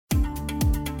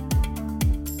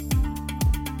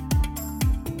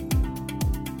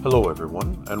Hello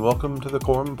everyone, and welcome to the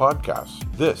Quorum Podcast.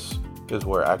 This is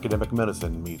where academic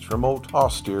medicine meets remote,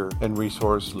 austere, and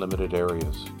resource-limited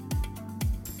areas.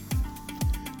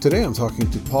 Today I'm talking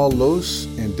to Paul Loos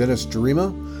and Dennis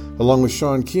Jarema. Along with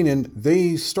Sean Keenan,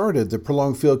 they started the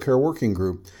Prolonged Field Care Working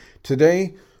Group.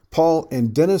 Today, Paul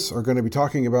and Dennis are going to be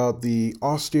talking about the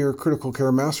Austere Critical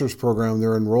Care Master's Program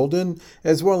they're enrolled in,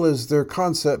 as well as their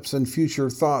concepts and future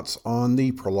thoughts on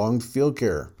the prolonged field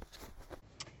care.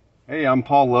 Hey, I'm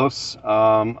Paul Loos.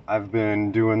 I've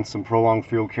been doing some prolonged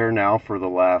field care now for the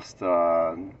last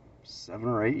 7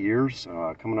 or 8 years,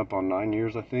 coming up on 9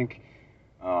 years, I think.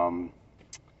 I've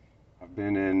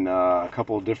been in a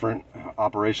couple of different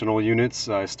operational units.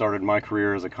 I started my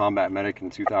career as a combat medic in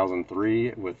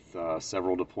 2003 with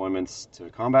several deployments to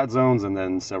combat zones and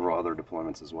then several other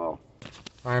deployments as well.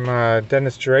 I'm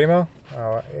Dennis Jarema,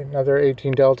 another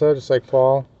 18 Delta, just like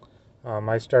Paul.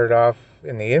 I started off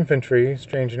in the infantry,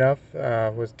 strange enough,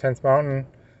 with 10th Mountain,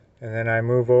 and then I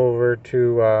moved over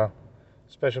to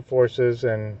Special Forces,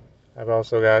 and I've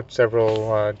also got several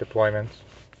deployments.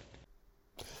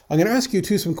 I'm going to ask you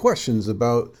some questions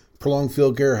about prolonged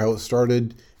field care, how it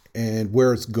started, and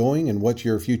where it's going, and what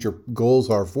your future goals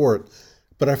are for it.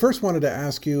 But I first wanted to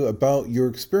ask you about your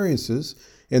experiences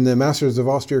in the Masters of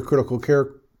Austere Critical Care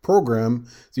program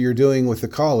that you're doing with the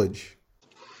college.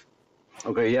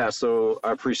 Okay, yeah, so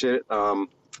I appreciate it.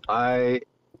 I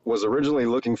was originally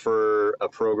looking for a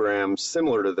program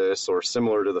similar to this or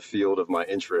similar to the field of my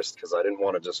interest because I didn't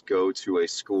want to just go to a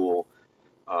school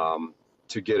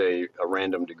to get a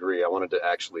random degree. I wanted to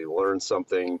actually learn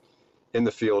something in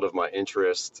the field of my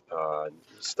interest,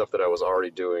 stuff that I was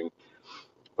already doing.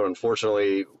 But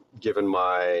unfortunately, given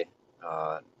my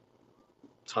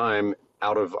time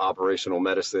out of operational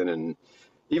medicine and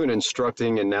even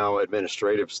instructing and now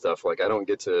administrative stuff, like I don't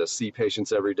get to see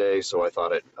patients every day, so I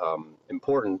thought it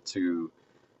important to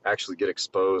actually get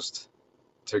exposed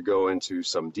to go into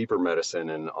some deeper medicine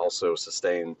and also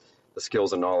sustain the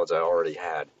skills and knowledge I already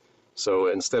had. So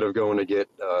instead of going to get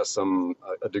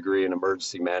a degree in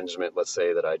emergency management, let's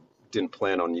say, that I didn't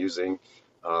plan on using,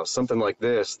 something like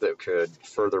this that could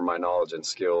further my knowledge and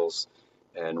skills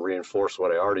and reinforce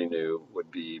what I already knew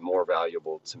would be more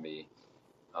valuable to me.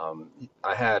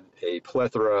 I had a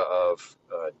plethora of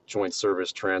joint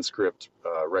service transcript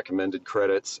recommended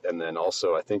credits, and then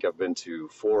also I think I've been to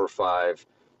 4 or 5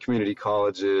 community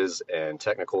colleges and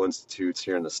technical institutes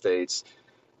here in the States,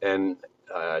 and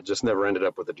just never ended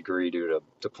up with a degree due to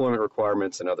deployment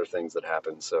requirements and other things that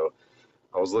happened. So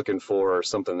I was looking for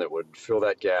something that would fill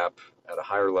that gap at a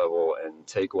higher level and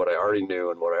take what I already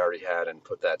knew and what I already had and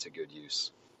put that to good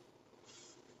use.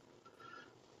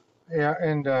 Yeah,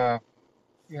 and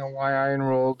why I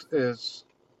enrolled is,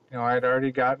 I had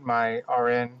already got my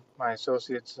RN, my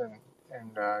associates,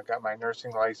 and got my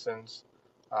nursing license,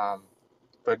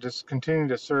 but just continuing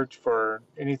to search for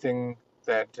anything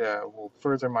that will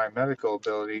further my medical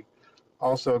ability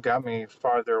also got me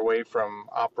farther away from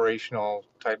operational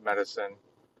type medicine,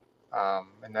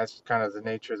 and that's kind of the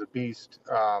nature of the beast.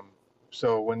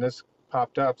 So when this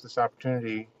popped up, this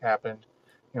opportunity happened,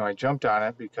 I jumped on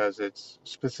it because it's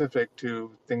specific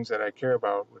to things that I care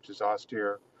about, which is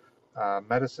austere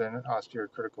medicine, austere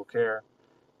critical care.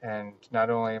 And not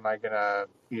only am I going to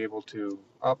be able to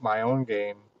up my own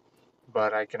game,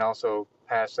 but I can also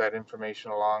pass that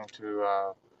information along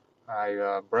to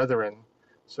my brethren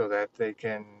so that they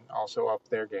can also up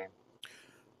their game.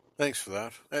 Thanks for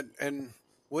that. And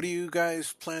what do you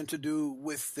guys plan to do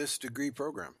with this degree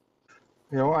program?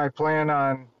 I plan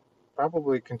on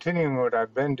probably continuing what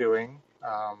I've been doing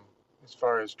as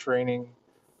far as training,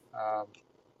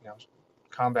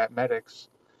 combat medics.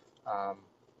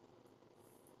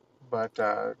 But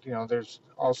there's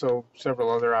also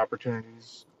several other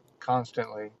opportunities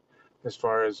constantly as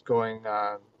far as going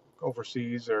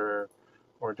overseas or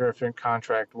different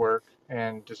contract work.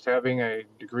 And just having a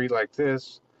degree like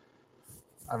this,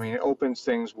 it opens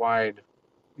things wide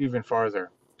even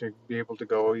farther to be able to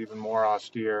go even more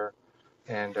austere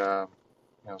and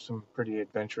some pretty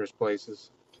adventurous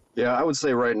places. Yeah, I would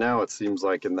say right now it seems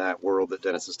like in that world that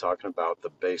Dennis is talking about,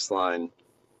 the baseline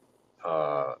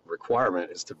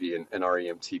requirement is to be an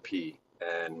NREMTP,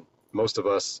 and most of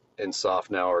us in SOF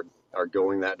now are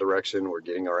going that direction. We're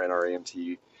getting our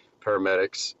NREMT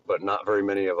paramedics, but not very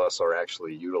many of us are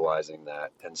actually utilizing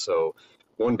that. And so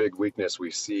one big weakness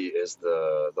we see is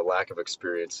the lack of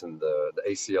experience in the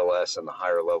ACLS and the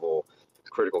higher level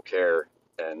critical care,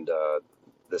 and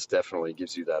this definitely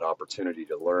gives you that opportunity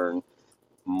to learn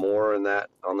more on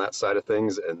that side of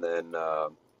things, and then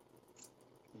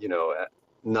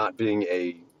not being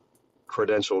a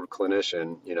credentialed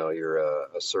clinician, you're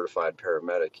a certified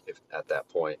paramedic at that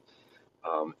point.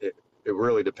 It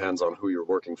really depends on who you're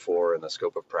working for and the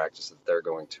scope of practice that they're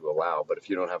going to allow. But if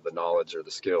you don't have the knowledge or the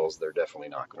skills, they're definitely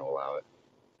not going to allow it.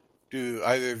 Do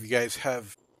either of you guys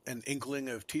have an inkling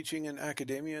of teaching in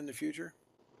academia in the future?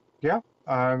 Yeah,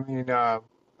 I mean, I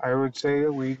would say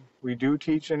that we do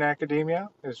teach in academia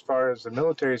as far as the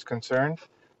military is concerned.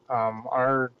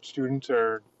 Our students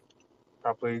are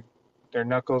probably, their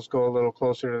knuckles go a little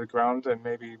closer to the ground than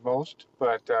maybe most,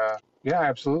 but yeah,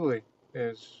 absolutely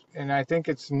and I think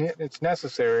it's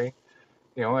necessary,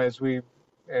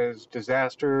 as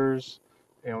disasters,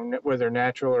 whether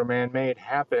natural or man-made,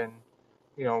 happen.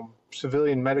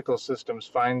 Civilian medical systems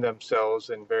find themselves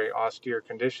in very austere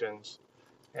conditions,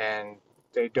 and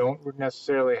they don't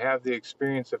necessarily have the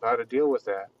experience of how to deal with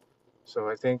that. So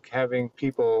I think having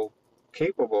people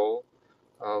capable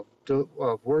of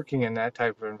working in that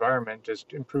type of environment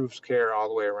just improves care all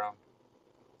the way around.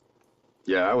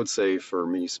 Yeah, I would say for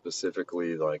me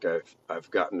specifically, like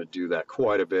I've gotten to do that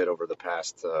quite a bit over the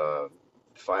past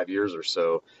 5 years or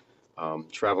so,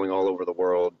 traveling all over the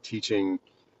world, teaching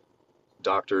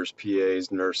doctors,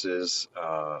 PAs, nurses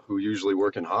who usually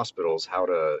work in hospitals how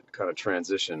to kind of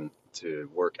transition to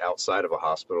work outside of a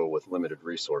hospital with limited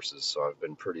resources. So I've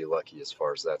been pretty lucky as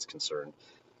far as that's concerned.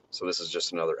 So this is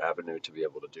just another avenue to be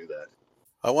able to do that.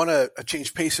 I want to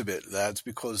change pace a bit, lads,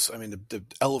 because I mean the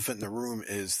elephant in the room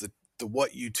is the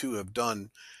what you two have done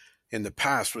in the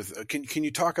past. With can you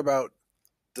talk about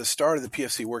the start of the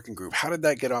PFC working group? How did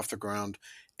that get off the ground,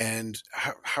 and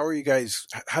how are you guys?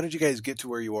 How did you guys get to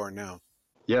where you are now?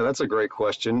 Yeah, that's a great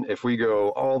question. If we go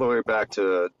all the way back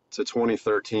to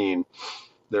 2013,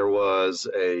 there was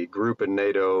a group in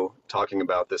NATO talking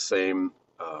about the same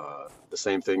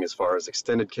thing as far as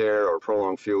extended care or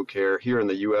prolonged field care. Here in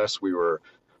the U.S., we were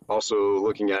also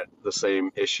looking at the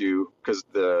same issue because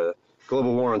the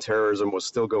global war on terrorism was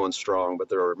still going strong, but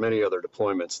there are many other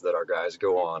deployments that our guys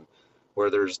go on where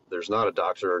there's not a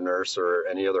doctor or nurse or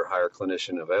any other higher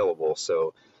clinician available.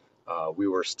 So we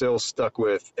were still stuck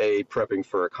with A, prepping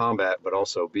for combat, but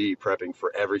also B, prepping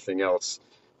for everything else.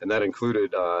 And that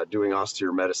included doing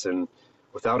austere medicine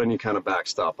without any kind of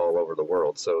backstop all over the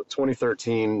world. So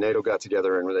 2013, NATO got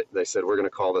together and they said, we're going to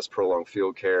call this prolonged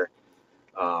field care.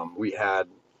 We had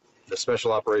the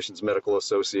Special Operations Medical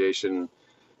Association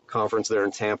conference there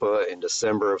in Tampa in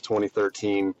December of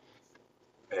 2013.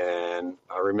 And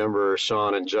I remember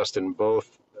Sean and Justin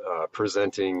both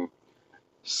presenting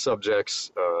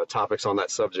topics on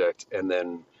that subject. And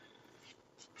then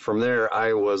from there,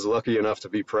 I was lucky enough to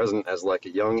be present as like a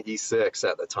young E6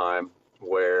 at the time,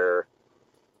 where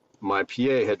my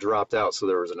PA had dropped out. So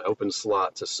there was an open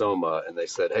slot to SOMA, and they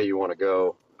said, hey, you want to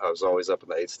go? I was always up in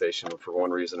the aid station for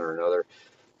one reason or another.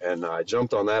 And I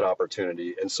jumped on that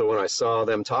opportunity. And so when I saw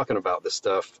them talking about this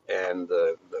stuff and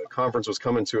the conference was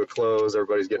coming to a close,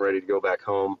 everybody's getting ready to go back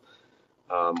home,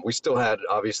 we still had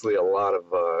obviously a lot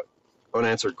of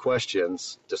unanswered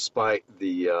questions despite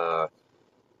the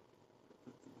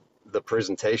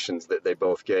presentations that they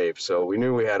both gave. So we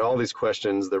knew we had all these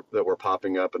questions that were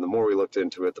popping up, and the more we looked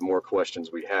into it, the more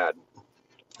questions we had.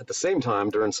 At the same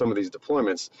time, during some of these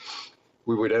deployments,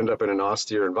 we would end up in an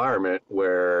austere environment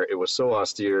where it was so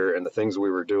austere, and the things we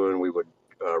were doing, we would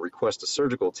request a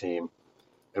surgical team,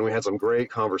 and we had some great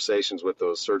conversations with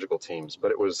those surgical teams.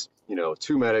 But it was,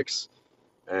 two medics,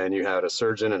 and you had a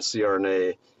surgeon and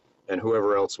CRNA, and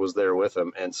whoever else was there with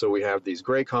them. And so we have these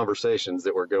great conversations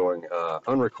that were going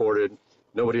unrecorded.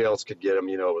 Nobody else could get them.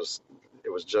 It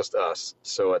was just us.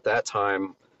 So at that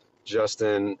time,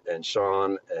 Justin and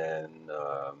Sean and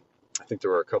I think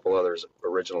there were a couple others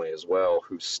originally as well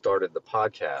who started the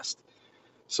podcast.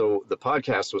 So the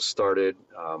podcast was started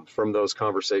from those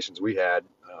conversations we had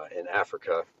in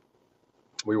Africa.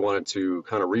 We wanted to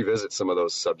kind of revisit some of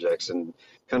those subjects and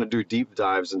kind of do deep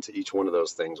dives into each one of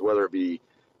those things, whether it be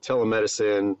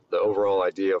telemedicine, the overall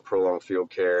idea of prolonged field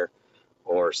care,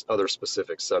 or other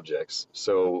specific subjects.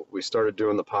 So we started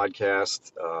doing the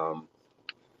podcast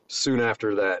soon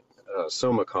after that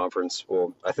SOMA conference.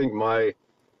 Well, I think my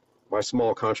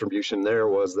small contribution there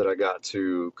was that I got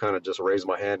to kind of just raise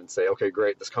my hand and say, okay,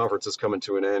 great, this conference is coming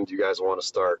to an end. You guys want to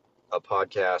start a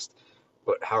podcast,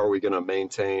 but how are we going to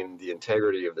maintain the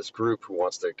integrity of this group who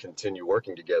wants to continue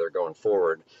working together going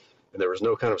forward? And there was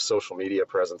no kind of social media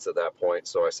presence at that point.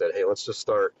 So I said, hey, let's just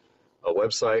start a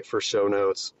website for show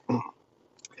notes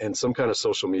and some kind of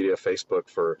social media, Facebook,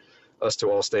 for us to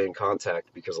all stay in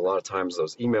contact, because a lot of times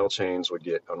those email chains would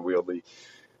get unwieldy,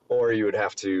 or you would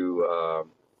have to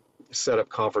set up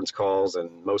conference calls,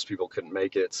 and most people couldn't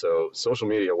make it. So social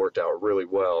media worked out really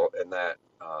well, and that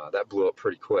blew up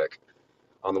pretty quick.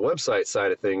 On the website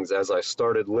side of things, as I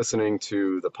started listening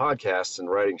to the podcasts and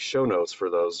writing show notes for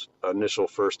those initial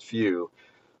first few,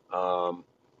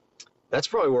 that's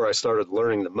probably where I started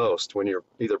learning the most. When you're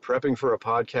either prepping for a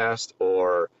podcast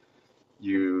or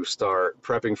you start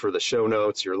prepping for the show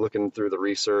notes, you're looking through the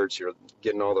research, you're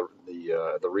getting all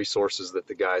the resources that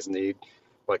the guys need.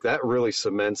 Like that really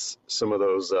cements some of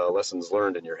those lessons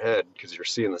learned in your head, because you're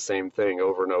seeing the same thing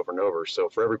over and over and over. So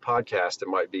for every podcast, it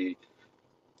might be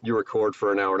you record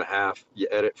for an hour and a half, you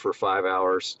edit for 5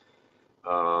 hours,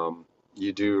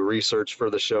 you do research for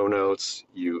the show notes,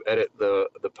 you edit the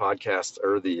podcast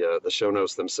or the show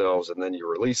notes themselves, and then you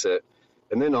release it.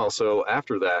 And then also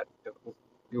after that,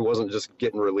 it wasn't just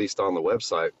getting released on the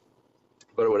website,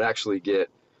 but it would actually get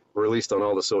released on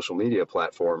all the social media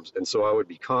platforms. And so I would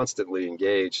be constantly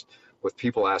engaged with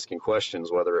people asking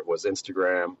questions, whether it was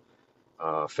Instagram,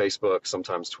 Facebook,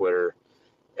 sometimes Twitter.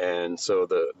 And so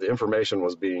the information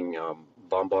was being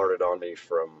bombarded on me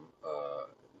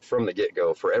from the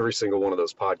get-go for every single one of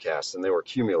those podcasts, and they were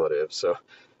cumulative. So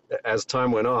as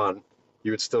time went on,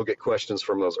 you would still get questions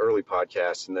from those early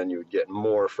podcasts, and then you would get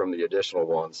more from the additional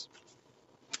ones.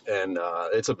 And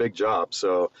it's a big job.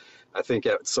 So I think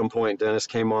at some point Dennis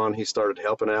came on, he started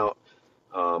helping out.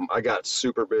 I got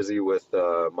super busy with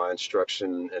my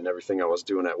instruction and everything I was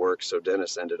doing at work, so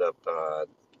Dennis ended up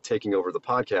taking over the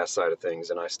podcast side of things,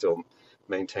 and I still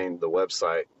maintained the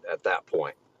website at that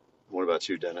point. What about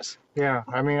you, Dennis? Yeah,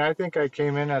 I mean, I think I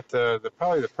came in at the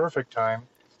probably the perfect time,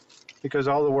 because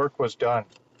all the work was done.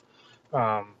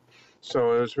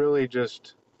 So it was really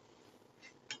just,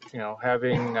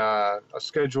 having a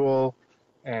schedule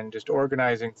and just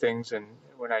organizing things. And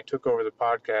when I took over the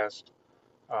podcast,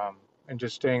 and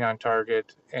just staying on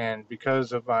target, and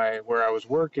because of where I was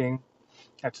working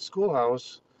at the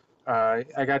schoolhouse,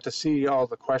 I got to see all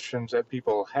the questions that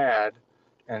people had.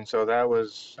 And so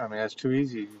that's too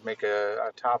easy. You make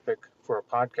a topic for a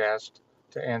podcast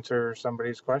to answer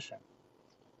somebody's question.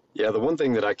 Yeah, the one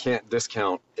thing that I can't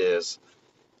discount is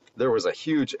there was a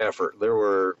huge effort. There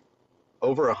were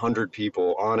over 100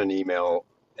 people on an email,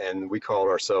 and we called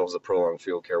ourselves a Prolonged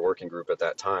Field Care Working Group at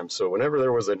that time. So whenever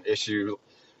there was an issue,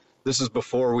 this is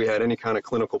before we had any kind of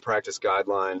clinical practice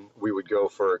guideline, we would go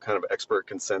for kind of expert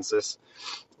consensus,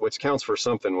 which counts for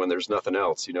something when there's nothing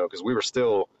else, because we were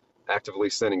still actively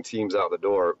sending teams out the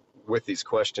door with these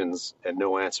questions and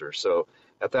no answer. So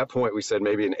at that point, we said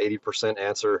maybe an 80%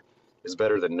 answer is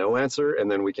better than no answer, and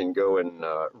then we can go and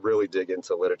really dig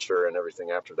into literature and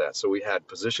everything after that. So we had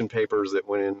position papers that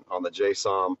went in on the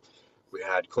JSOM. We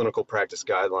had clinical practice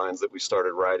guidelines that we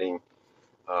started writing.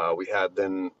 We had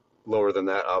then, lower than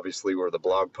that, obviously, were the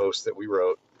blog posts that we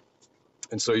wrote.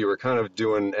 And so you were kind of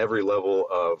doing every level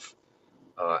of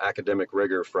academic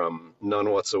rigor, from none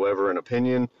whatsoever in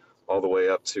opinion all the way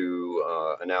up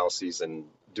to analyses and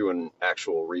doing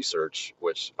actual research,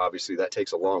 which obviously that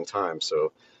takes a long time.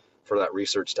 So for that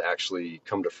research to actually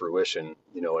come to fruition,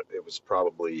 it was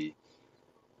probably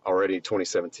already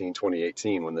 2017,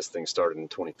 2018 when this thing started in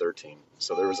 2013.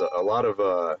 So there was a lot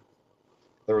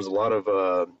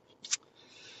of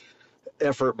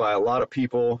effort by a lot of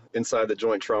people inside the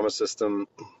joint trauma system,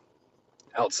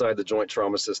 outside the joint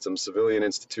trauma system, civilian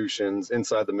institutions,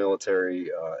 inside the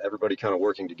military, everybody kind of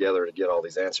working together to get all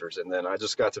these answers. And then I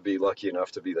just got to be lucky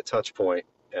enough to be the touch point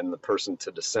and the person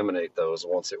to disseminate those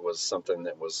once it was something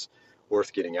that was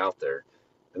worth getting out there.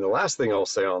 And the last thing I'll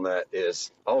say on that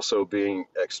is also being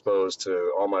exposed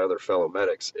to all my other fellow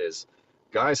medics is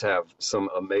guys have some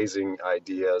amazing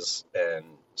ideas and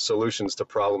solutions to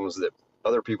problems that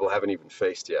other people haven't even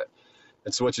faced yet.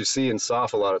 And so what you see in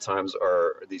SOF a lot of times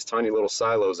are these tiny little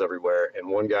silos everywhere, and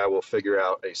one guy will figure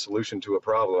out a solution to a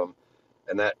problem,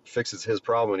 and that fixes his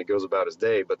problem, and he goes about his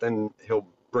day. But then he'll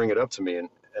bring it up to me, and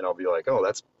I'll be like, oh,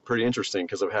 that's pretty interesting,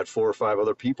 because I've had 4 or 5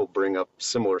 other people bring up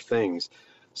similar things.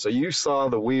 So you saw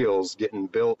the wheels getting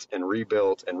built and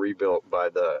rebuilt by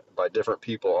different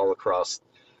people all across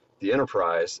the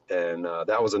enterprise. And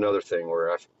that was another thing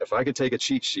where if I could take a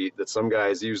cheat sheet that some guy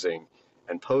is using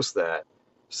and post that,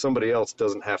 somebody else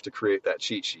doesn't have to create that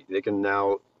cheat sheet. They can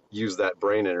now use that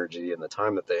brain energy and the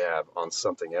time that they have on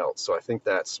something else. So I think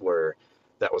that's where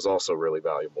that was also really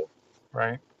valuable.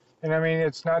 Right. And I mean,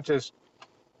 it's not just,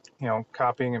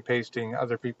 copying and pasting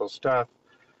other people's stuff.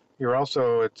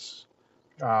 It's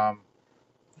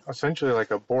essentially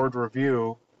like a board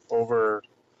review over,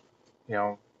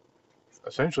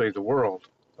 essentially the world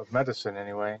of medicine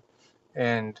anyway.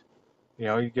 And,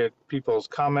 you get people's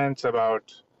comments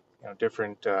about,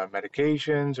 different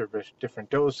medications or different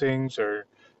dosings or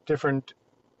different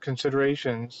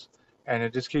considerations, and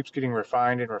it just keeps getting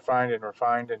refined and refined and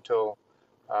refined until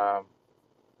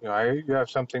you have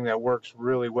something that works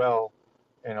really well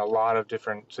in a lot of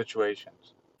different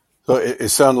situations. So it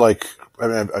sounds like, I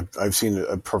mean, I've seen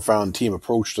a profound team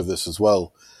approach to this as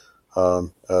well,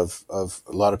 of a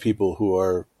lot of people who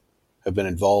have been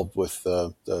involved with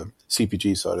the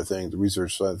CPG side of things, the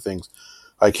research side of things.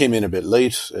 I came in a bit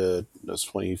late. It was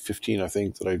 2015, I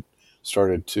think, that I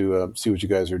started to see what you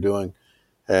guys are doing.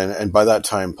 And by that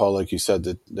time, Paul, like you said,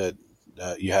 that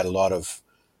you had a lot of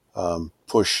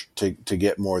push to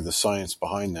get more of the science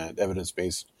behind that,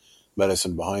 evidence-based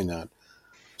medicine behind that.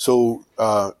 So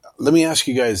let me ask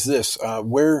you guys this: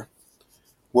 where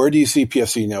do you see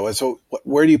PFC now? So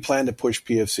where do you plan to push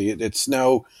PFC? It's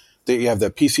now that you have the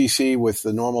PCC with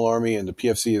the normal army, and the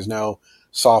PFC is now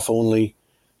soft only.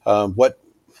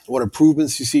 What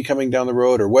improvements do you see coming down the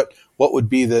road, or what would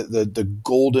be the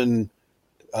golden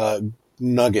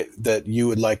nugget that you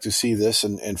would like to see this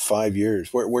in 5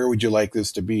 years? Where would you like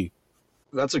this to be?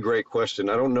 That's a great question.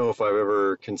 I don't know if I've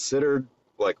ever considered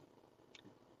like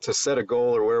to set a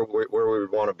goal or where we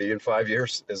would want to be in 5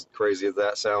 years. As crazy as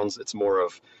that sounds, it's more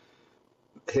of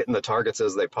hitting the targets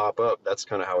as they pop up. That's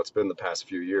kind of how it's been the past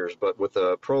few years. But with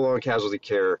the prolonged casualty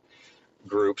care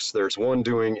groups, there's one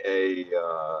doing a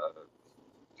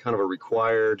kind of a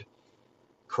required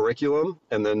curriculum,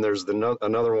 and then there's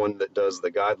another one that does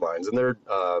the guidelines, and they're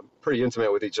pretty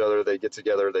intimate with each other. They get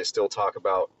together, they still talk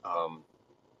about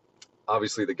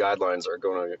obviously the guidelines are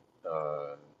going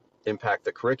to impact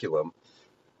the curriculum,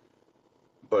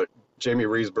 but Jamie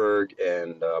Riesberg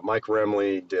and Mike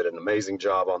Remley did an amazing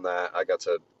job on that. I got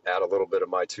to add a little bit of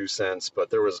my 2 cents, but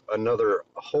there was a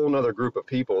whole nother group of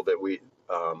people that we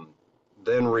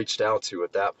then reached out to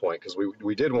at that point, because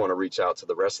we did want to reach out to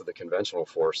the rest of the conventional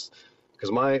force,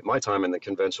 because my time in the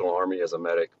conventional Army as a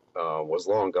medic was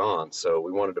long gone. So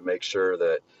we wanted to make sure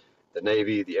that the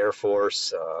Navy, the Air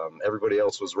Force, everybody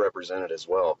else was represented as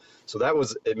well. So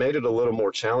it made it a little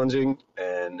more challenging,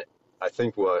 and I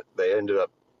think what they ended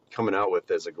up coming out with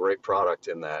is a great product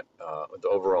in that the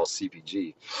overall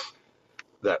CPG.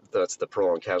 That's the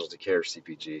prolonged casualty care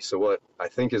CPG. So what I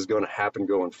think is going to happen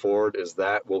going forward is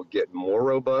that will get more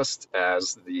robust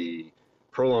as the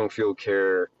prolonged field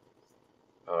care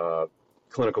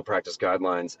clinical practice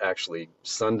guidelines actually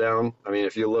sundown. I mean,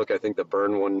 if you look, I think the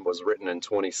burn one was written in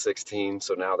 2016,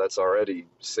 so now that's already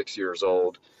 6 years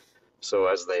old. So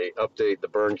as they update the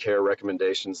burn care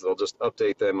recommendations, they'll just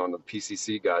update them on the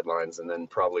PCC guidelines and then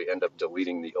probably end up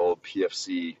deleting the old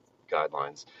PFC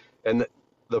guidelines. And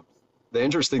the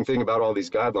interesting thing about all these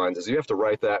guidelines is you have to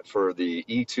write that for the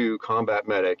E2 combat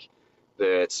medic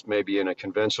that's maybe in a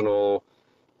conventional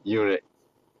unit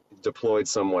deployed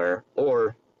somewhere,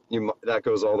 or that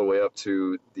goes all the way up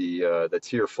to the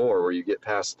tier 4, where you get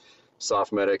past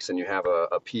soft medics and you have a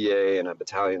PA and a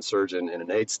battalion surgeon in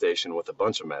an aid station with a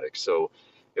bunch of medics. So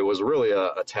it was really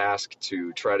a task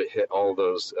to try to hit all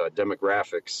those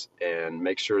demographics and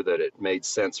make sure that it made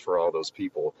sense for all those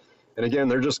people. And again,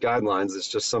 they're just guidelines. It's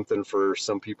just something for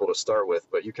some people to start with.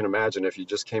 But you can imagine if you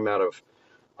just came out of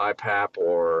IPAP,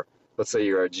 or let's say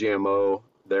you're a GMO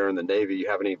there in the Navy, you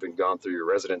haven't even gone through your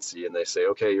residency, and they say,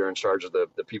 okay, you're in charge of the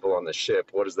people on the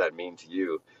ship. What does that mean to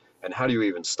you? And how do you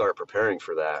even start preparing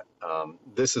for that?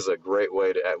 This is a great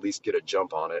way to at least get a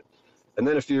jump on it. And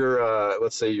then if you're,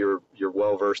 let's say you're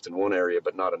well-versed in one area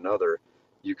but not another,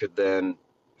 you could then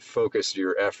focus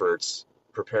your efforts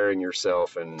preparing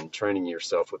yourself and training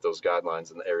yourself with those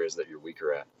guidelines in the areas that you're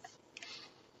weaker at.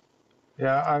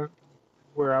 Yeah,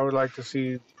 where I would like to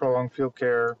see prolonged field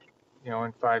care,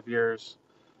 in 5 years.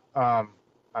 I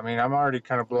mean, I'm already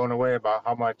kind of blown away about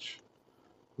how much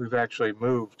we've actually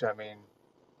moved. I mean,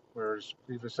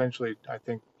 we've essentially, I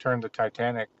think, turned the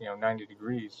Titanic, 90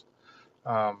 degrees.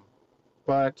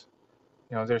 But,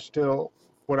 there's still,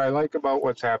 what I like about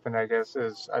what's happened, I guess,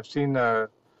 is I've seen the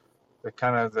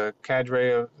kind of the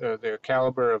cadre of the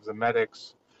caliber of the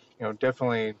medics,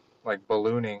 definitely like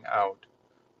ballooning out.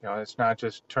 It's not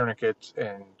just tourniquets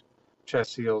and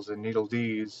chest seals and needle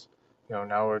Ds.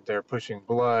 Now they're pushing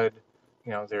blood.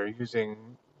 They're using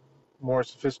more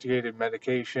sophisticated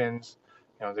medications.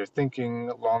 They're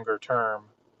thinking longer term,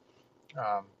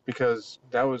 because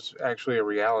that was actually a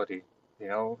reality.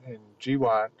 In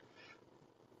GWAT,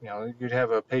 you'd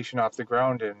have a patient off the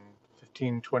ground in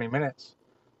 15, 20 minutes,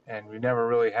 and we never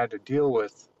really had to deal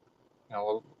with,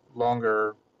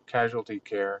 longer casualty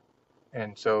care.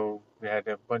 And so we had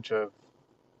a bunch of,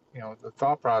 the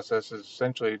thought process is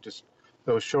essentially just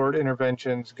those short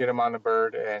interventions, get them on the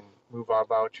bird and move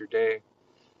about your day.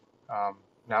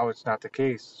 Now it's not the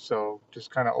case. So just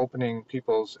kind of opening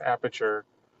people's aperture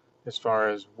as far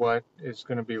as what is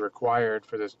going to be required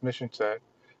for this mission set,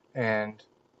 and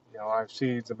I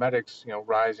see the medics,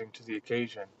 rising to the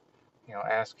occasion,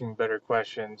 asking better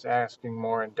questions, asking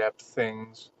more in-depth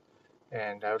things,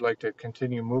 and I would like to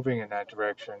continue moving in that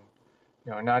direction.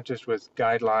 Not just with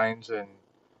guidelines and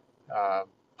uh,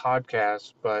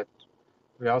 podcasts, but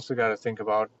we also got to think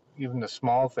about even the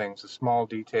small things, the small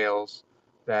details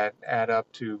that add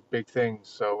up to big things.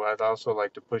 So I'd also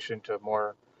like to push into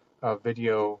more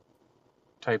video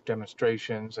type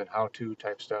demonstrations and how-to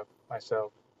type stuff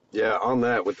myself. Yeah, on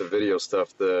that with the video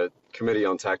stuff, the Committee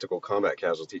on Tactical Combat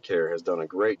Casualty Care has done a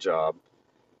great job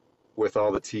with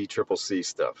all the TCCC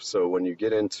stuff. So when you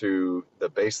get into the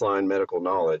baseline medical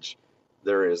knowledge,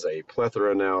 there is a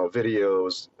plethora now of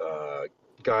videos,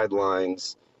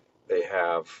 guidelines. They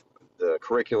have the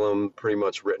curriculum pretty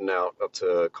much written out up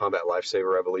to Combat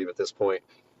Lifesaver, I believe, at this point.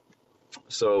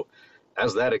 So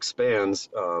as that expands,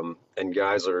 and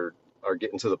guys are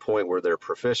getting to the point where they're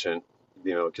proficient,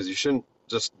 because you shouldn't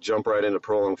just jump right into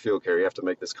prolonged field care. You have to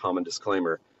make this common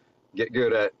disclaimer. Get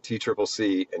good at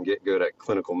TCCC and get good at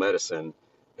clinical medicine,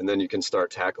 and then you can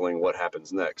start tackling what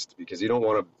happens next, because you don't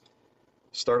want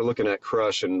to start looking at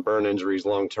crush and burn injuries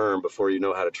long term before you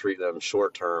know how to treat them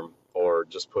short term, or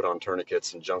just put on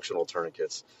tourniquets and junctional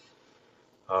tourniquets.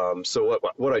 So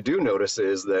what I do notice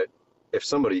is that if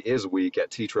somebody is weak at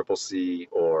TCCC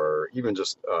or even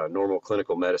just normal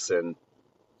clinical medicine,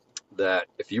 that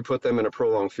if you put them in a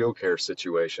prolonged field care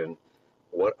situation,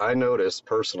 what I notice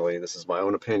personally, this is my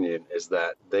own opinion, is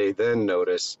that they then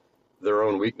notice their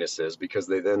own weaknesses, because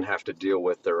they then have to deal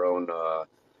with their own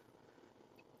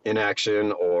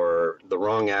inaction or the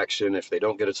wrong action. If they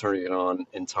don't get a tourniquet on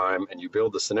in time and you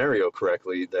build the scenario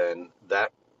correctly, then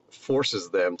that forces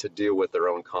them to deal with their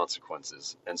own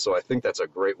consequences. And so I think that's a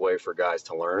great way for guys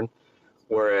to learn.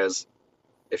 Whereas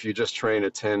if you just train a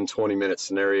 10, 20-minute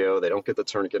scenario, they don't get the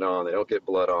tourniquet on, they don't get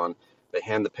blood on, they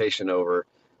hand the patient over,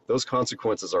 those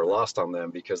consequences are lost on them,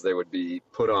 because they would be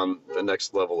put on the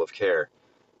next level of care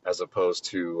as opposed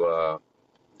to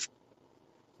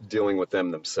dealing with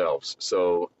them themselves.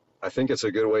 So I think it's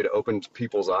a good way to open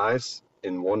people's eyes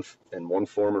in one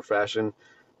form or fashion,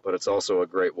 but it's also a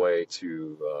great way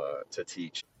to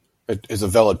teach. It is a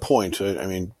valid point. I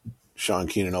mean, Sean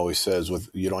Keenan always says,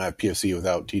 you don't have PFC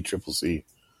without TCCC.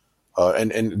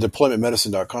 And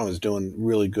deploymentmedicine.com is doing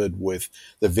really good with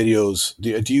the videos.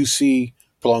 Do you see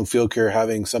prolonged field care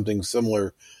having something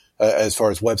similar as far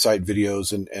as website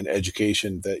videos and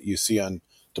education that you see on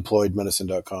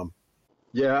deployedmedicine.com?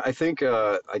 Yeah, I think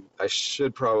I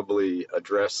should probably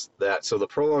address that. So the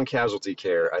prolonged casualty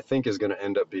care, I think, is going to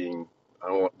end up being,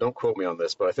 don't quote me on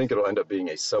this, but I think it'll end up being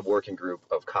a sub-working group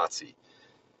of COTC.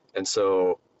 And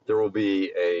so there will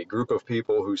be a group of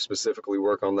people who specifically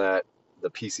work on that,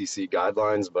 the PCC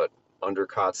guidelines, but under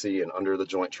COTC and under the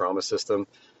joint trauma system.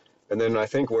 And then I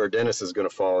think where Dennis is going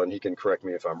to fall, and he can correct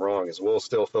me if I'm wrong, is we'll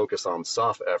still focus on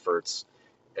soft efforts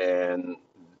and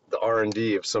the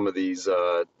R&D of some of these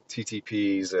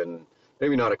TTPs, and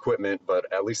maybe not equipment,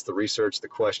 but at least the research, the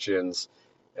questions,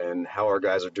 and how our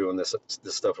guys are doing this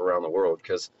stuff around the world.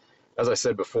 Because as I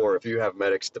said before, if you have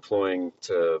medics deploying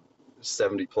to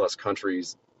 70 plus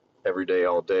countries every day,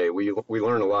 all day, we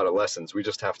learn a lot of lessons. We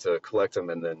just have to collect them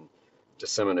and then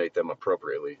disseminate them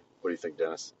appropriately. What do you think,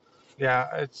 Dennis? Yeah,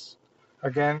 it's,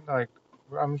 again, like,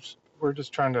 we're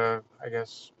just trying to, I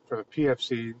guess, for the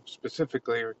PFC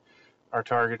specifically, our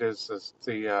target is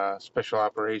the special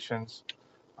operations.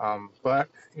 But,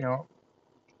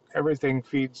 everything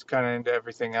feeds kind of into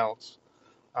everything else.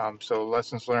 So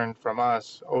lessons learned from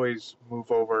us always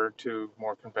move over to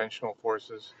more conventional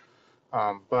forces.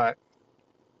 But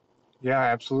yeah,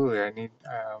 absolutely.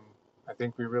 I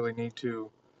think we really need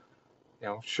to,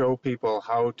 show people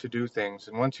how to do things.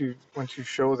 And once you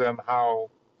show them how,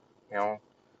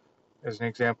 as an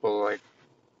example, like,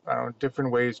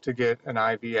 different ways to get an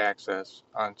IV access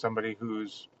on somebody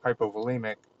who's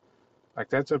hypovolemic, like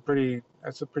that's a pretty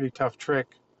tough trick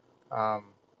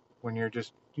when you're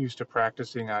just used to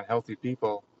practicing on healthy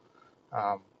people.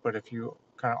 But if you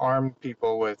kind of arm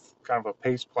people with kind of a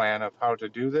pace plan of how to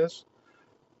do this,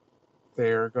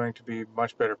 they're going to be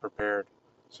much better prepared.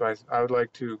 So I would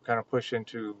like to kind of push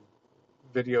into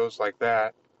videos like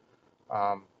that,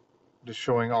 just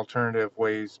showing alternative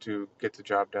ways to get the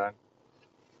job done.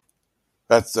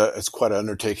 That's it's quite an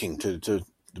undertaking to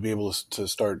be able to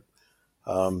start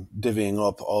divvying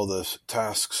up all the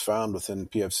tasks found within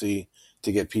PFC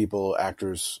to get people,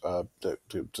 actors,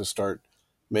 to start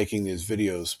making these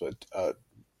videos. But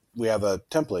we have a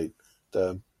template.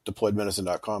 The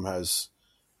deployedmedicine.com has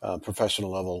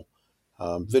professional level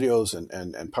videos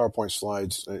and PowerPoint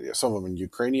slides, some of them in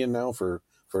Ukrainian now for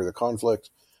the conflict,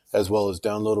 as well as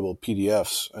downloadable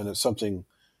PDFs. And it's something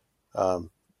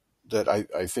that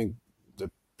I think the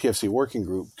PFC working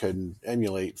group can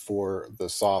emulate for the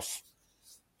SOF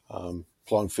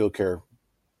prolonged field care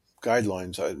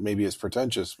guidelines. Maybe it's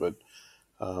pretentious, but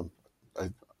um,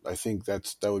 I think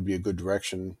that would be a good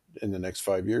direction in the next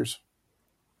 5 years.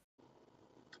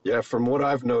 Yeah, from what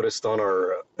I've noticed on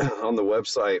our on the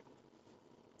website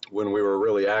when we were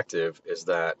really active is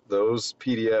that those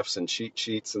PDFs and cheat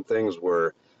sheets and things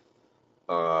were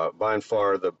by and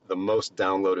far the most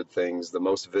downloaded things, the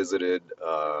most visited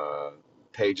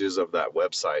pages of that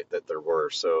website that there were.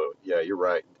 So yeah, you're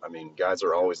right. I mean, guys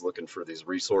are always looking for these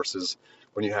resources.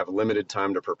 When you have limited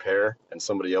time to prepare and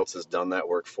somebody else has done that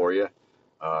work for you,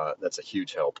 that's a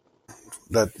huge help.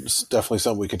 That's definitely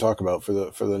something we can talk about for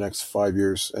the next 5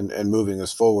 years and moving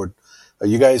us forward.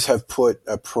 You guys have put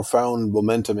a profound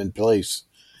momentum in place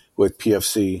with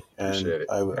PFC, and Appreciate it.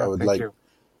 I Yeah, would thank like you.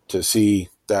 to see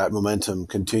that momentum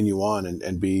continue on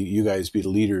and you guys be the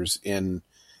leaders in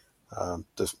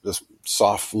this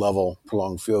soft level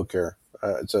prolonged field care.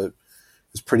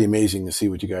 It's pretty amazing to see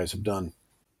what you guys have done.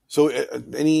 So,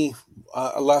 any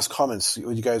last comments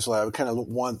you guys will have? I kind of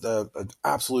want the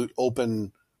absolute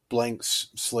open blank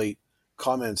slate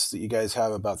comments that you guys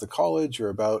have about the college or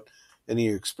about any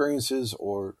of your experiences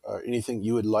or anything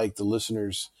you would like the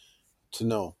listeners to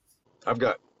know. I've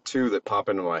got two that pop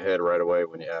into my head right away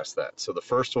when you ask that. So the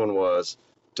first one was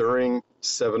during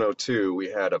 702, we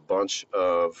had a bunch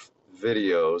of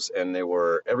videos, and they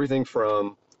were everything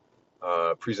from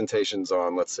presentations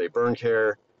on, let's say, burn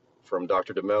care from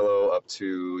Dr. DeMello up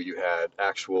to you had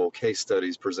actual case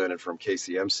studies presented from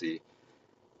KCMC.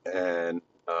 And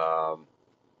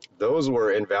those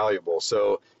were invaluable.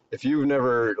 So if you've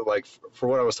never, like, for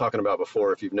what I was talking about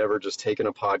before, if you've never just taken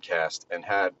a podcast and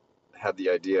had the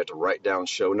idea to write down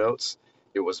show notes,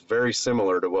 it was very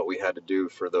similar to what we had to do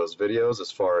for those videos as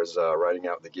far as writing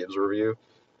out the Gibbs review.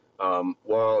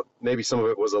 While maybe some of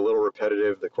it was a little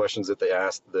repetitive, the questions that they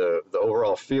asked, the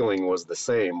overall feeling was the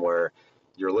same, where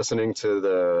you're listening to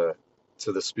the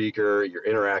speaker, you're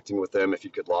interacting with them if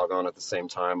you could log on at the same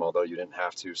time, although you didn't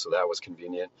have to, so that was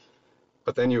convenient.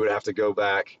 But then you would have to go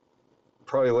back,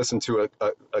 probably listen to it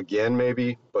again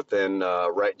maybe, but then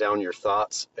write down your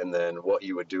thoughts and then what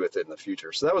you would do with it in the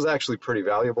future. So that was actually pretty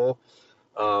valuable.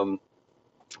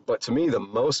 But to me, the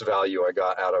most value I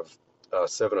got out of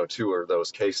 702 are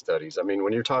those case studies. I mean,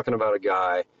 when you're talking about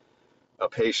a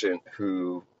patient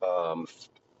who, I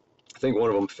think one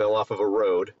of them fell off of a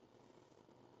road,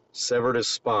 severed his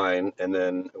spine, and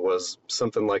then was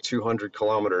something like 200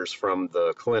 kilometers from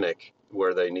the clinic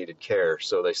where they needed care.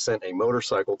 So they sent a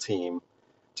motorcycle team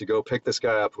to go pick this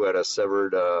guy up who had a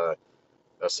severed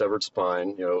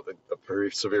spine, a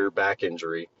pretty severe back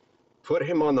injury, put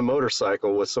him on the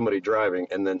motorcycle with somebody driving,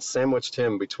 and then sandwiched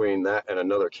him between that and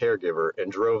another caregiver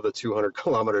and drove the 200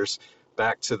 kilometers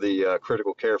back to the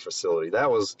critical care facility. That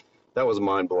was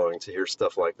mind-blowing to hear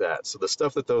stuff like that. So the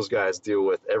stuff that those guys deal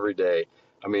with every day,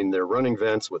 I mean, they're running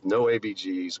vents with no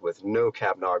ABGs, with no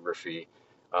capnography,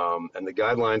 and the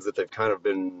guidelines that they've kind of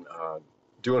been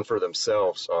doing for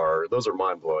themselves are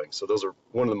mind-blowing. So those are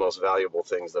one of the most valuable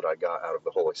things that I got out of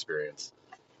the whole experience.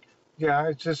 Yeah,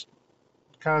 it's just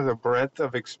kind of the breadth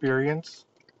of experience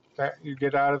that you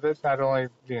get out of it. Not only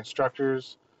the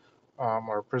instructors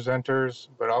or presenters,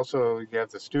 but also you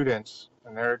have the students,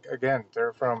 and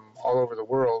they're from all over the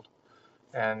world,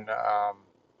 and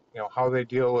how they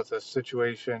deal with a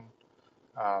situation,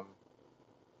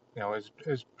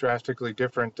 is drastically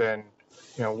different than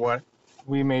what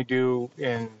we may do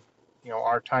in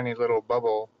our tiny little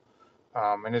bubble,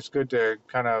 and it's good to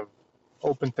kind of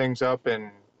open things up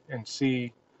and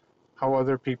see how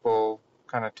other people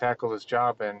kind of tackle this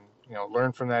job and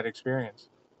learn from that experience.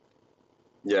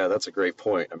 Yeah, that's a great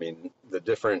point. I mean,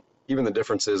 even the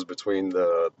differences between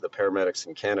the paramedics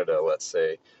in Canada, let's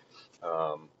say,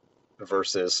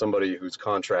 versus somebody who's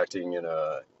contracting in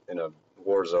a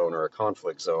war zone or a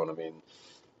conflict zone. I mean,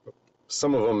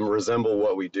 some of them resemble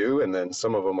what we do, and then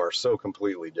some of them are so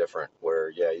completely different where,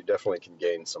 yeah, you definitely can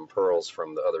gain some pearls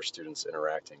from the other students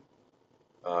interacting.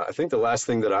 I think the last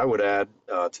thing that I would add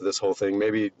to this whole thing,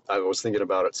 maybe I was thinking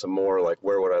about it some more, like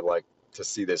where would I like to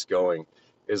see this going,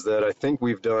 is that I think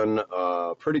we've done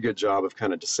a pretty good job of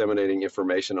kind of disseminating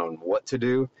information on what to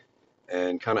do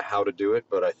and kind of how to do it.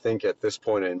 But I think at this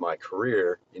point in my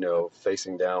career,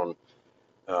 facing down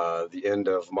the end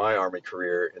of my Army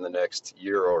career in the next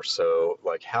year or so,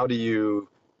 like how do you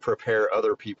prepare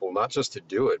other people, not just to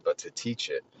do it, but to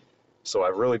teach it? So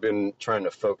I've really been trying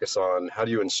to focus on how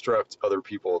do you instruct other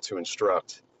people to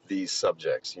instruct these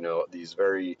subjects, these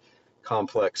very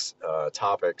complex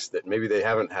topics that maybe they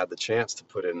haven't had the chance to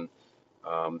put in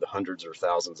the hundreds or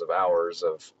thousands of hours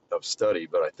of study.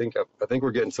 But I think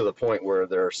we're getting to the point where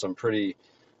there are some pretty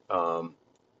um,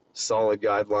 solid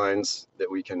guidelines that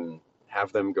we can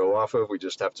have them go off of. We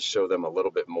just have to show them a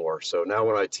little bit more. So now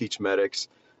when I teach medics,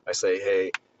 I say,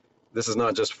 hey, this is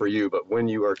not just for you, but when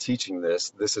you are teaching this,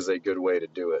 this is a good way to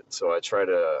do it. So I try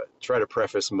to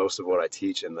preface most of what I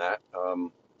teach in that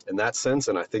sense,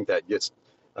 and I think that gets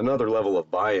another level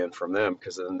of buy-in from them,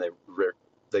 because then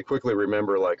they quickly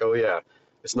remember, like, oh yeah,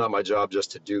 it's not my job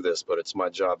just to do this, but it's my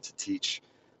job to teach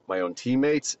my own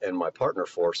teammates and my partner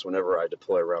force whenever I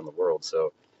deploy around the world.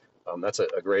 So that's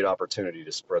a great opportunity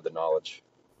to spread the knowledge.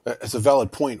 It's a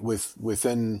valid point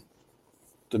within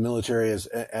the military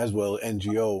as well,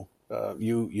 NGO.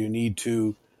 You need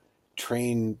to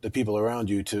train the people around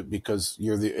you because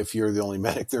if you're the only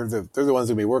medic, they're the ones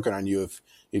that will be working on you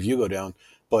if you go down.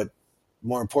 But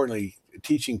more importantly,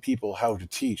 teaching people how to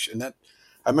teach. And that,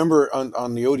 I remember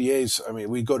on the ODAs, I mean,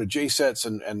 we go to JSETs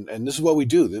and this is what we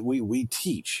do, that we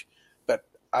teach. But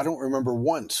I don't remember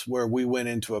once where we went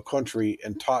into a country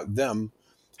and taught them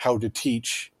how to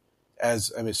teach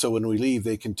so when we leave,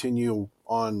 they continue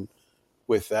on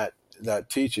with that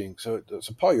teaching. So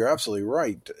Paul, you're absolutely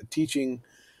right. Teaching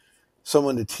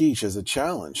someone to teach is a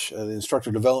challenge. The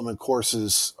instructor development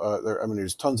courses,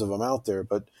 there's tons of them out there,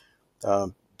 but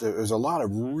there's a lot of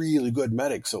really good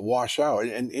medics that wash out.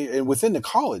 And within the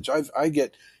college, I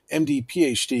get MD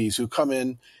PhDs who come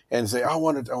in and say, I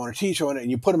want to teach, and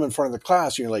you put them in front of the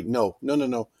class, and you're like, no.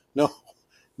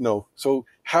 So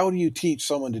how do you teach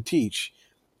someone to teach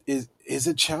is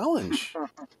a challenge.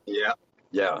 Yeah.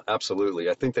 Yeah, absolutely.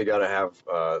 I think they got to have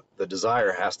the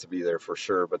desire has to be there for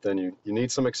sure, but then you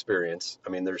need some experience. I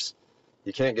mean,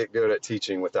 you can't get good at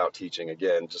teaching without teaching,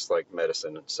 again, just like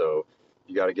medicine. So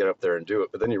you got to get up there and do it,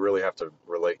 but then you really have to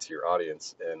relate to your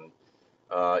audience, and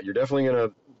you're definitely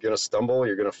gonna stumble,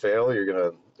 you're gonna fail, you're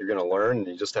gonna learn, and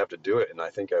you just have to do it. And I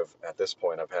think at this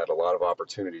point I've had a lot of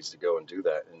opportunities to go and do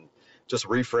that, and just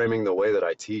reframing the way that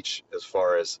I teach as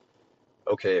far as,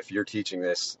 okay, if you're teaching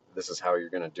this, this is how you're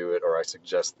going to do it, or I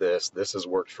suggest this has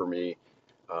worked for me.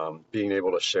 Being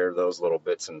able to share those little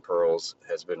bits and pearls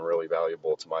has been really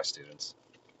valuable to my students.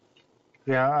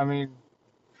 Yeah, I mean,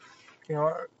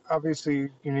 obviously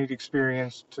you need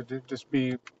experience to just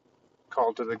be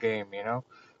called to the game,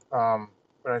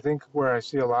 but I think where I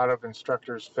see a lot of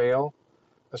instructors fail,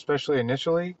 especially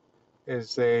initially,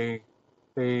 is they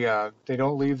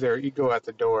don't leave their ego at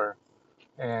the door,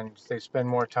 and they spend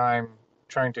more time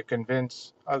trying to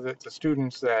convince the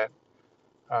students that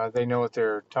they know what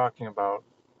they're talking about,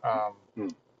 Hmm.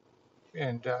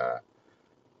 and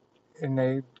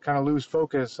they kind of lose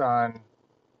focus on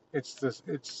it's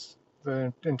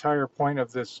the entire point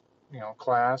of this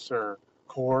class or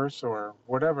course or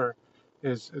whatever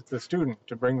is it's the student,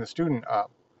 to bring the student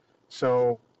up.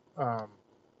 So um,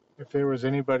 if there was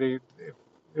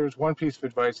one piece of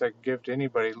advice I could give to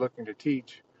anybody looking to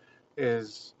teach,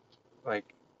 is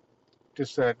like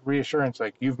just that reassurance,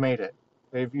 like you've made it.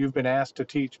 You've been asked to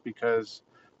teach because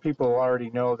people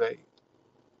already know that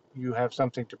you have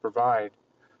something to provide.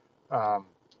 Um,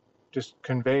 just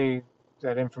convey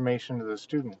that information to the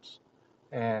students,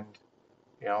 and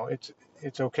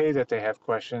it's okay that they have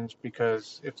questions,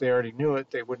 because if they already knew it,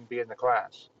 they wouldn't be in the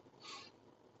class.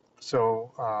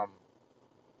 So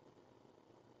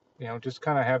just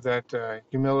kind of have that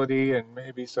humility and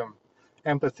maybe some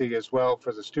empathy as well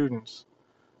for the students,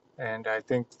 and I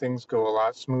think things go a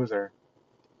lot smoother.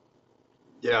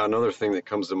 Yeah, another thing that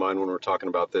comes to mind when we're talking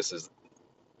about this is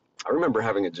I remember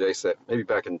having a JSET maybe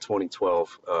back in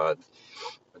 2012, a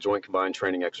joint combined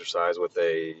training exercise with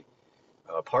a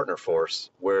partner force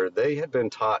where they had been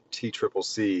taught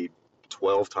TCCC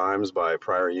 12 times by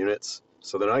prior units.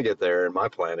 So then I get there, and my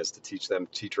plan is to teach them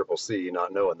TCCC,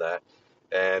 not knowing that.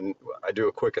 And I do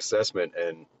a quick assessment,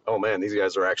 and oh man, these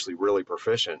guys are actually really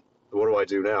proficient. What do I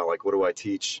do now? Like, what do I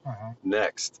teach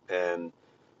next? And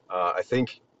I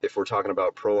think if we're talking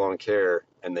about prolonged care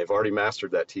and they've already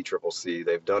mastered that TCCC,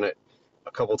 they've done it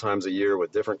a couple times a year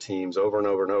with different teams over and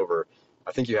over and over,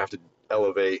 I think you have to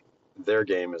elevate their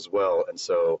game as well. And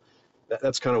so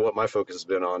that's kind of what my focus has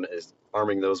been on, is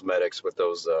arming those medics with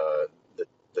those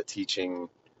the teaching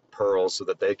pearls, so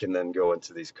that they can then go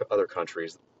into these other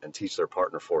countries and teach their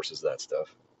partner forces that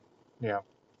stuff. Yeah,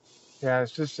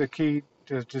 it's just the key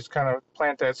to just kind of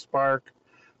plant that spark,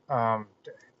 um,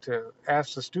 to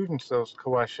ask the students those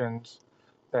questions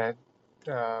that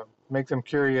make them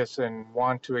curious and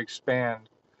want to expand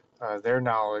their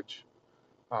knowledge.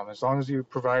 As long as you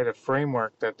provide a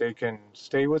framework that they can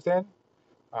stay within,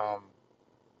 um,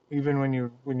 even when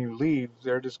you leave,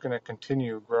 they're just going to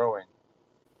continue growing.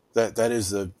 That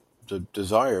is the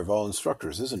desire of all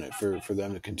instructors, isn't it, for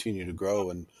them to continue to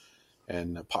grow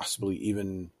and possibly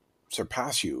even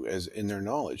surpass you as in their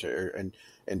knowledge, and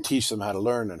teach them how to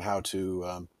learn and how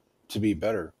to be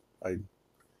better. I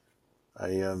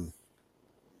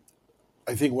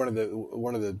think one of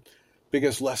the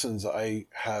biggest lessons I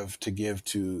have to give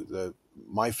to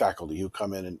my faculty who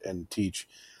come in and teach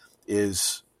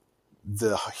is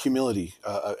the humility,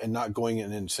 and not going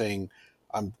in and saying,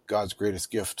 I'm God's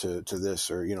greatest gift to this,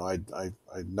 or, I'm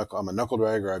a knuckle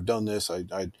dragger, I've done this,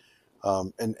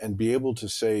 and be able to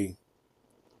say,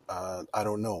 I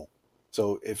don't know.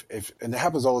 So if and it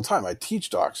happens all the time. I teach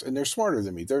docs and they're smarter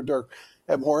than me. They're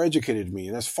more educated than me,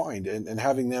 and that's fine. And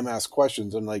having them ask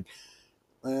questions, I'm like,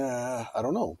 I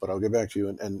don't know, but I'll get back to you.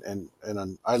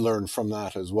 And I learn from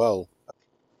that as well.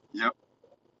 Yep.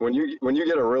 When you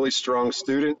get a really strong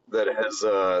student that has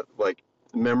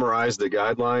memorized the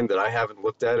guideline that I haven't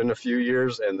looked at in a few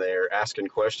years, and they're asking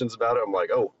questions about it, I'm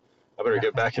like, oh, I better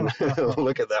get back and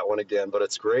look at that one again. But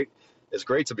it's great. It's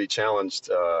great to be challenged,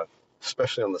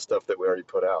 especially on the stuff that we already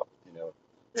put out.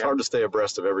 It's hard to stay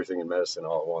abreast of everything in medicine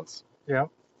all at once. Yeah.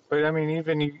 But I mean,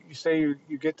 even you say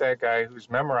you get that guy who's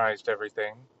memorized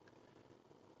everything.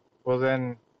 Well,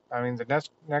 then, I mean, the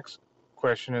next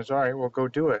question is, all right, well, go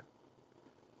do it.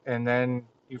 And then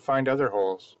you find other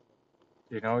holes,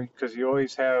 because you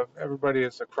always have everybody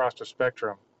that's across the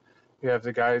spectrum. You have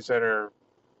the guys that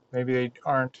maybe they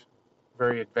aren't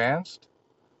very advanced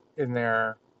in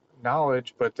their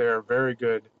knowledge, but they're very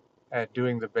good at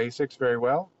doing the basics very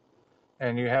well.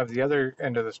 And you have the other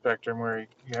end of the spectrum where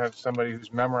you have somebody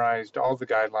who's memorized all the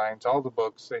guidelines, all the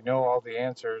books, they know all the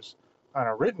answers on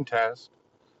a written test,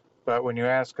 but when you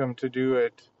ask them to do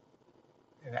it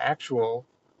in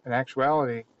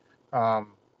actuality,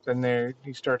 then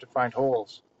you start to find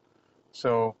holes.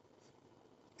 So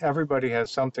everybody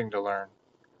has something to learn.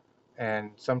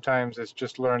 And sometimes it's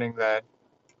just learning that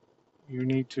you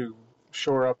need to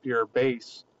shore up your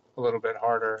base a little bit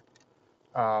harder.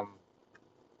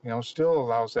 Still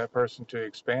allows that person to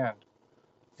expand.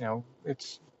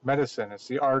 It's medicine. It's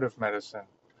the art of medicine.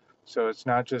 So it's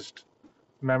not just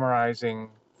memorizing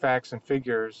facts and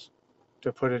figures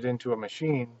to put it into a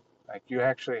machine. Like, you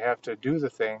actually have to do the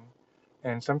thing.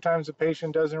 And sometimes the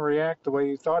patient doesn't react the way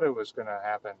you thought it was going to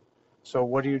happen. So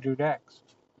what do you do next?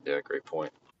 Yeah, great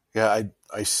point. Yeah,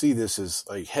 I see this as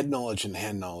like head knowledge and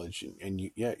hand knowledge. And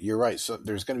you're right. So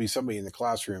there's going to be somebody in the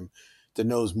classroom that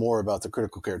knows more about the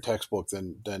critical care textbook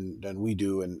than we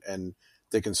do, and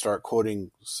they can start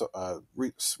quoting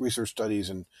research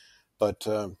studies. But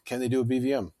can they do a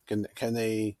BVM? Do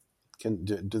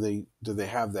they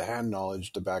have the hand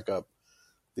knowledge to back up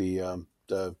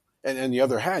and on the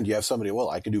other hand, you have somebody,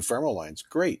 well, I can do femoral lines.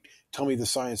 Great. Tell me the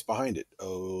science behind it.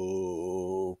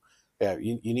 Oh, yeah,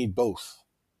 you need both.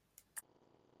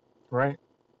 Right.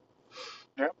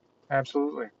 Yep,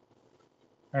 absolutely.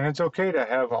 And it's okay to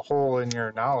have a hole in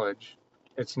your knowledge.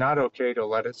 It's not okay to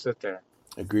let it sit there.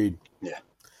 Agreed. Yeah.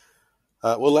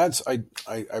 Well, lads, I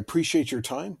appreciate your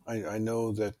time. I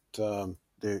know that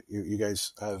you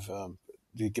guys have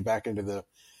to get back into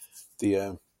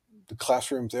the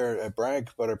classroom there at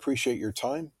Bragg, but I appreciate your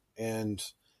time, and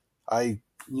I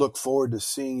look forward to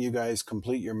seeing you guys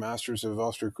complete your Masters of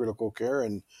Austere Critical Care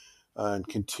and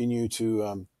continue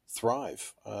to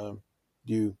thrive.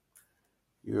 You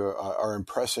are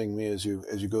impressing me as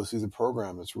you go through the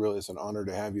program. It's an honor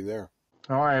to have you there.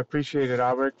 Oh, I appreciate it,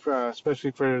 Albert,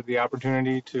 especially for the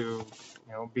opportunity to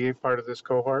be a part of this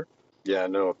cohort. Yeah,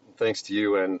 no, thanks to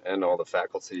you and all the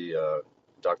faculty,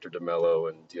 Dr. DeMello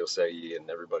and Diosei and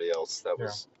everybody else.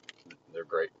 They're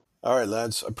great. All right,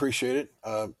 lads, appreciate it.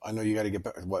 I know you got to get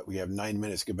back. We have 9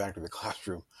 minutes to get back to the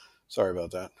classroom. Sorry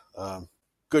about that.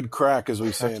 Good crack, as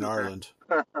we say in Ireland.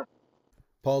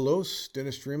 Paul Loos,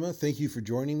 Dennis Jarema, thank you for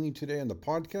joining me today on the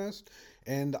podcast,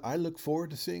 and I look forward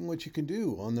to seeing what you can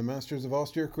do on the Masters of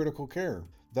Austere Critical Care.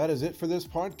 That is it for this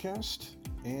podcast,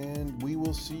 and we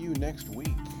will see you next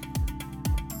week.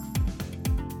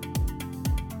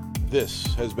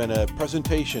 This has been a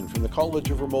presentation from the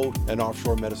College of Remote and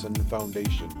Offshore Medicine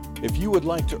Foundation. If you would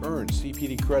like to earn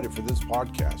CPD credit for this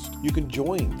podcast, you can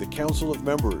join the Council of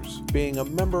Members. Being a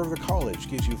member of the college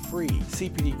gives you free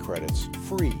CPD credits,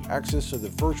 free access to the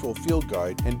virtual field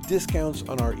guide, and discounts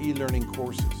on our e-learning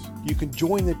courses. You can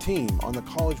join the team on the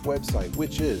college website,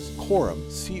 which is Corum,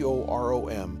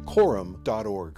 C-O-R-O-M, corum.org.